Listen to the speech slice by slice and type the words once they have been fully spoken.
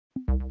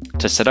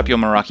To set up your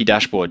Meraki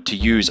dashboard to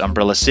use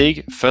Umbrella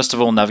SIG, first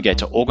of all navigate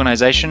to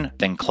Organization,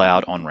 then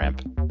Cloud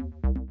OnRamp.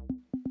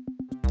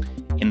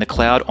 In the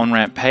Cloud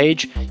OnRamp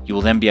page, you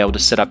will then be able to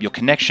set up your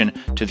connection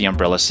to the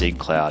Umbrella SIG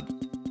cloud.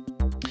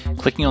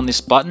 Clicking on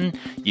this button,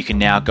 you can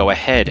now go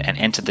ahead and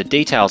enter the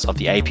details of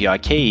the API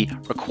key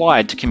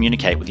required to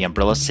communicate with the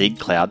Umbrella SIG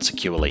cloud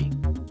securely.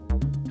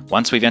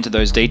 Once we've entered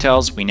those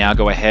details, we now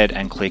go ahead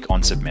and click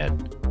on Submit.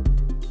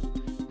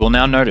 We'll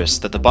now notice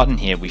that the button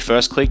here we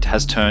first clicked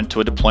has turned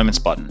to a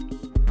Deployments button.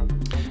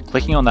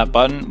 Clicking on that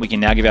button, we can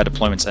now give our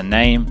deployments a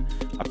name,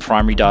 a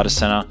primary data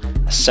center,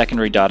 a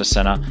secondary data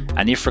center,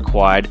 and if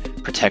required,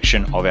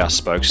 protection of our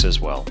spokes as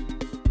well.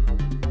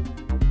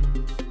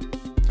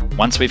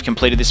 Once we've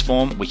completed this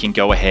form, we can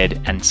go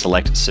ahead and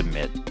select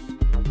Submit.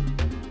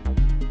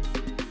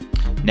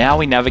 Now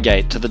we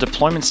navigate to the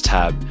Deployments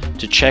tab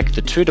to check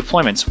the two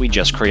deployments we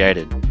just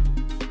created.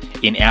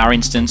 In our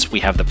instance, we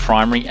have the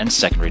primary and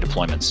secondary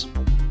deployments.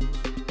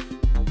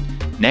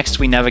 Next,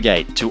 we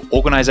navigate to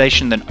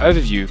Organization then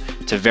Overview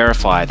to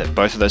verify that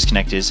both of those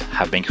connectors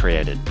have been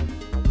created.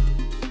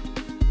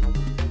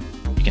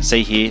 You can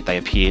see here they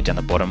appear down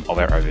the bottom of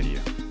our overview.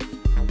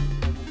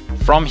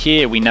 From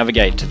here, we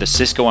navigate to the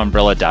Cisco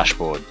Umbrella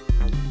dashboard.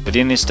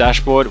 Within this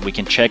dashboard, we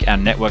can check our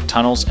network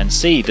tunnels and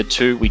see the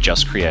two we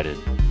just created.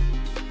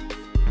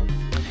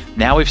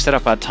 Now we've set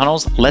up our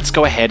tunnels, let's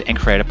go ahead and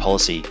create a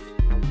policy.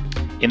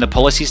 In the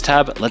Policies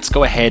tab, let's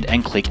go ahead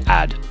and click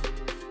Add.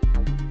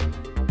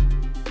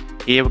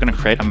 Here we're going to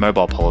create a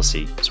mobile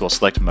policy, so we'll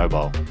select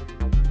Mobile.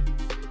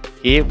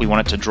 Here we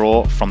want it to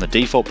draw from the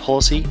default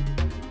policy.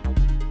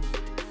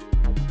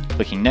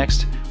 Clicking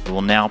Next, we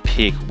will now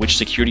pick which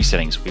security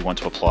settings we want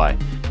to apply.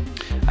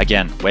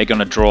 Again, we're going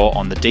to draw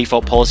on the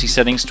default policy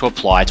settings to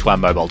apply to our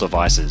mobile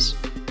devices.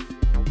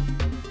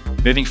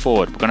 Moving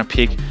forward, we're going to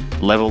pick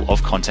level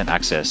of content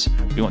access.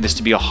 We want this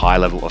to be a high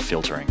level of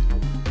filtering.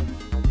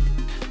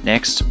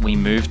 Next, we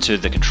move to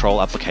the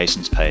Control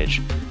Applications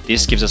page.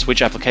 This gives us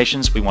which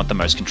applications we want the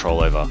most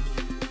control over.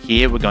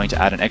 Here we're going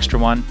to add an extra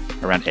one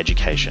around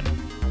education.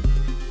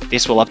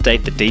 This will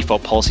update the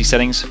default policy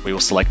settings. We will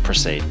select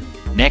Proceed.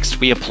 Next,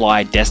 we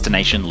apply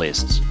destination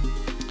lists.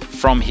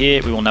 From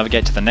here, we will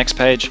navigate to the next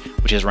page,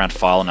 which is around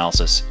file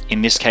analysis.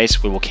 In this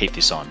case, we will keep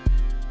this on.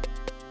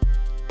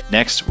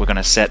 Next, we're going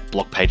to set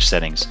block page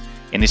settings.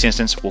 In this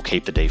instance, we'll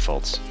keep the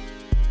defaults.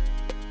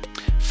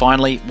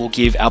 Finally, we'll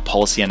give our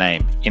policy a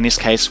name. In this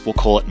case, we'll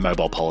call it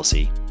Mobile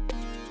Policy.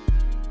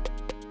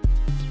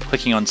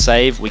 Clicking on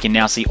Save, we can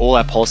now see all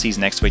our policies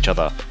next to each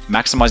other,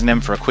 maximizing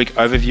them for a quick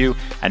overview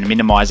and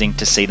minimizing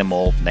to see them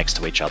all next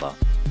to each other.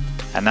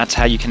 And that's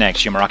how you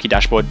connect your Meraki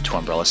dashboard to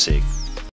Umbrella SIG.